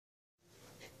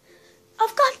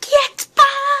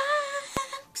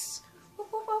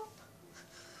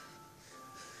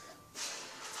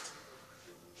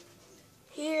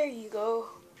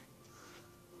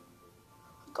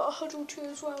Huddle 2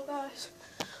 as well, guys.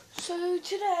 So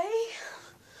today,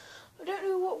 I don't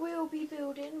know what we'll be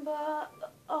building, but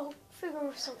I'll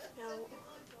figure something out.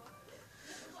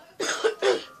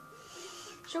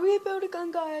 Shall we build a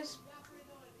gun, guys?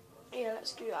 Yeah,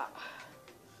 let's do that.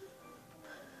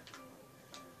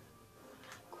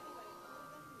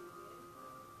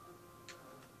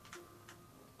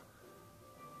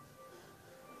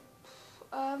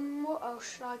 What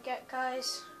else should I get,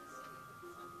 guys?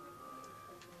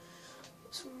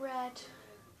 Some red.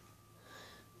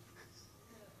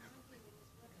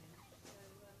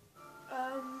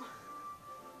 I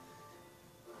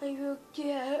will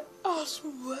get as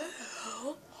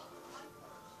well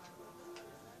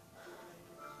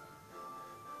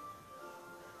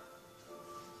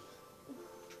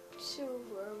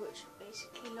silver, which is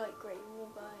basically like grey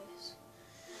wool, guys.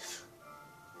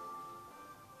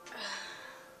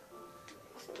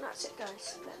 I think that's it,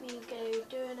 guys. Let me go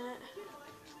doing it.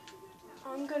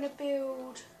 I'm gonna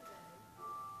build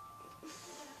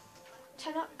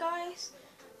 10 up, guys.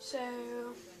 So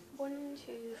 1,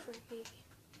 2, 3.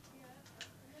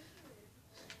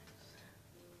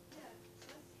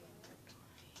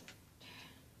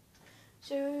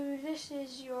 So this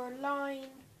is your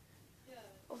line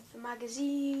of the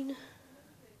magazine.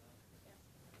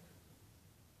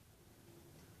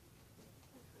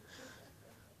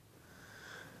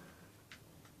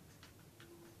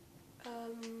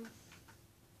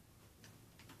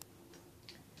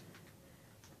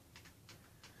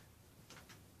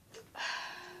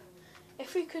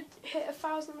 If we could hit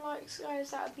 1,000 likes,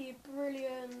 guys, that would be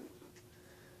brilliant.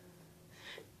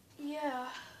 Yeah.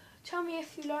 Tell me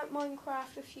if you like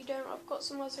Minecraft. If you don't, I've got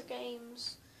some other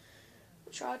games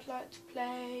which I'd like to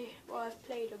play. Well, I've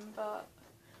played them, but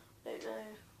I don't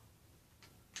know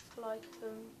if I like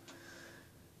them.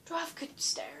 Do I have good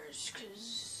stairs?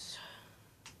 Because...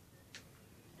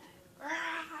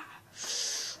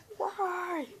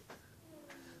 why?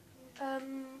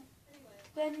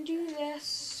 Then do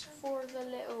this for the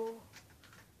little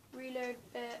reload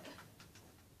bit.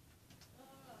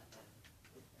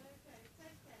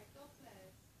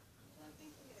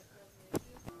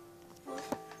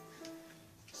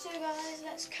 So guys,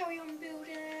 let's carry on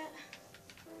building it.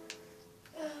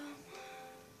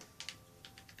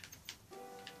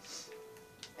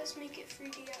 Let's make it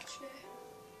 3D actually.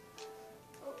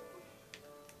 Oh.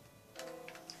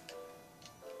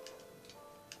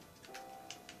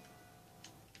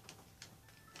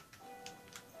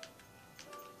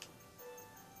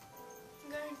 I'm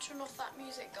going to turn off that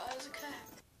music, guys, okay?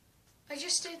 I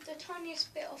just did the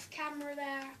tiniest bit off camera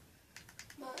there.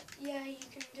 But yeah, you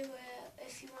can do it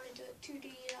if you want to do it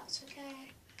 2D, that's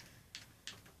okay.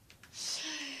 So,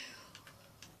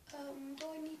 do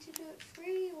I need to do it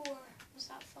 3 or is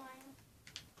that fine?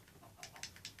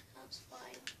 That's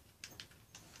fine.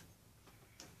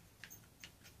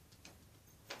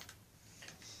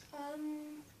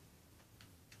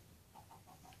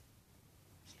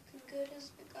 It's looking good,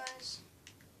 isn't it, guys?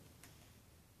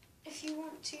 If you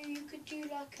want to, you could do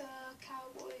like a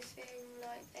cowboy thing,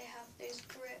 like they have those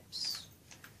grips.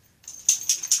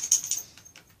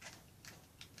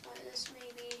 Like this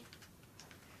maybe.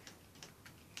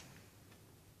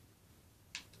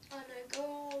 I don't know,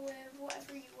 go with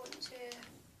whatever you want to.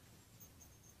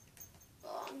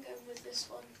 But I'm going with this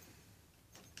one.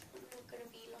 I'm not going to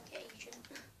be like Agent.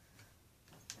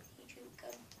 Agent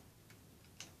gun.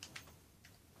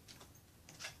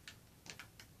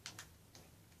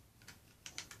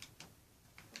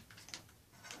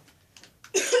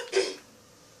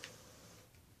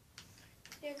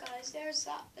 Yeah guys, there's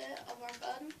that bit of our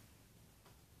gun.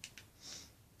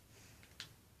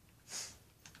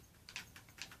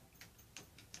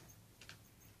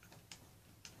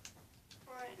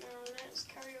 Right, now let's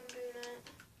carry on doing it.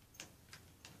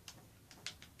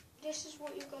 This is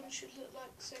what your gun should look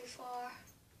like so far.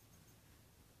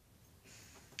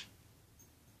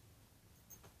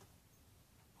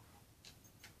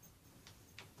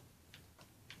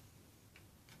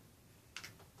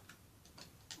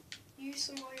 Use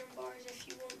some iron bars if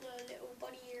you want the little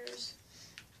bunny ears.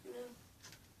 You know,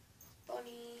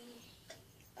 bunny,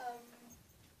 I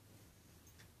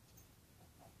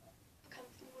can't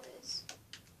think what it is.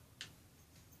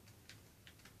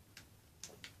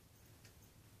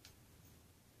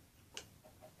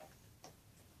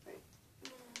 Right.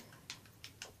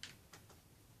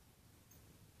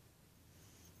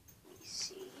 Let me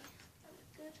see. That look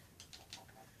good.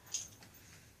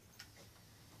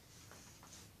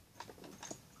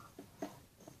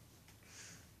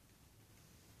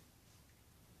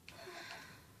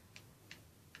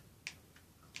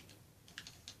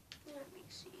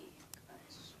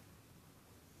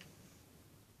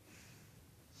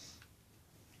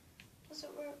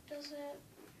 does it?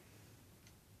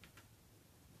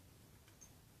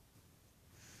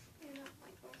 Yeah, that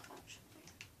might work actually.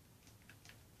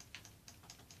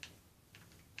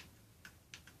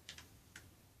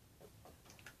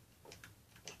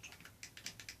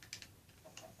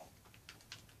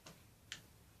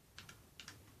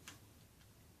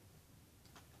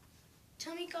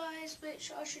 Tell me guys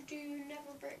which I should do,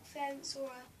 never brick fence or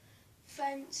a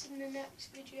fence in the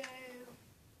next video,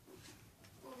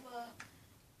 with a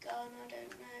gun, I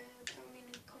don't know. Tell me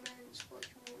in the comments what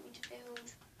you want me to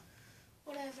build,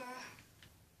 whatever.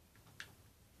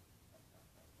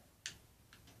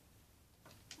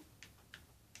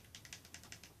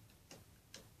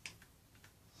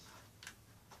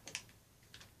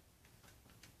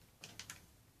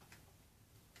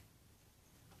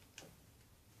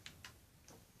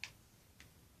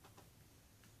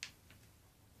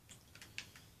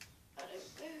 I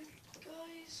don't know,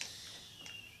 guys.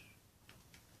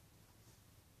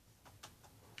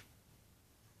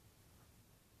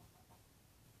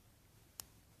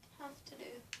 Have to do.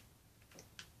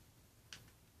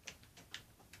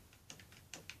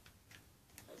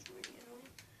 That's really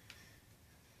annoying.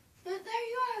 But there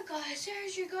you are, guys.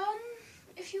 There's your gun.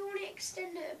 If you want to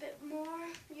extend it a bit more,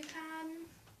 you can.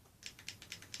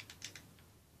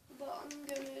 But I'm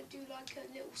going to do like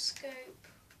a little scope.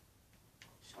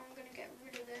 So I'm going to get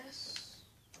rid of this.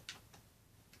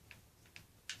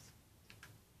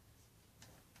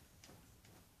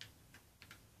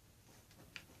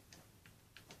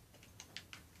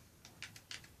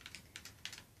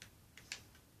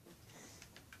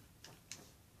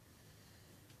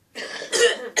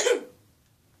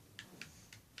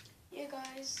 Yeah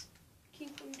guys,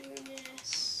 keep on doing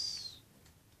this.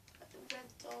 At the red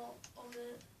dot of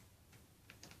it.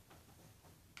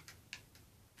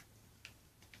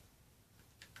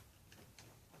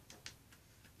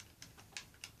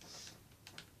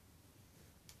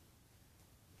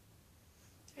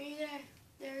 Are you there?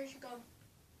 There's your gun.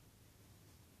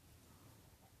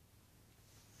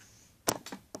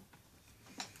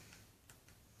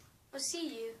 I'll see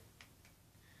you.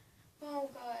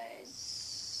 Well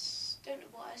guys, don't know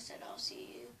why I said I'll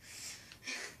see you.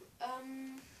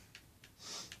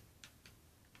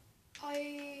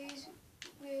 I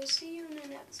will see you in the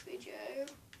next video.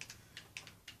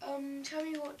 Tell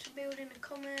me what to build in the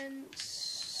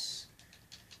comments.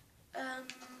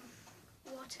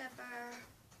 Whatever.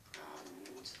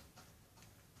 And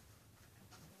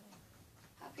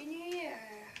Happy New Year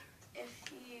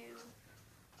if you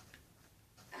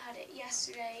had it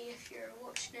yesterday, if you're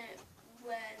watching it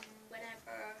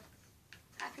whenever.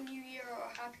 Happy New Year or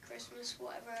Happy Christmas,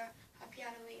 whatever. Happy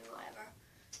Halloween, whatever.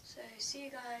 So see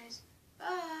you guys.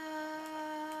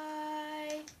 Bye.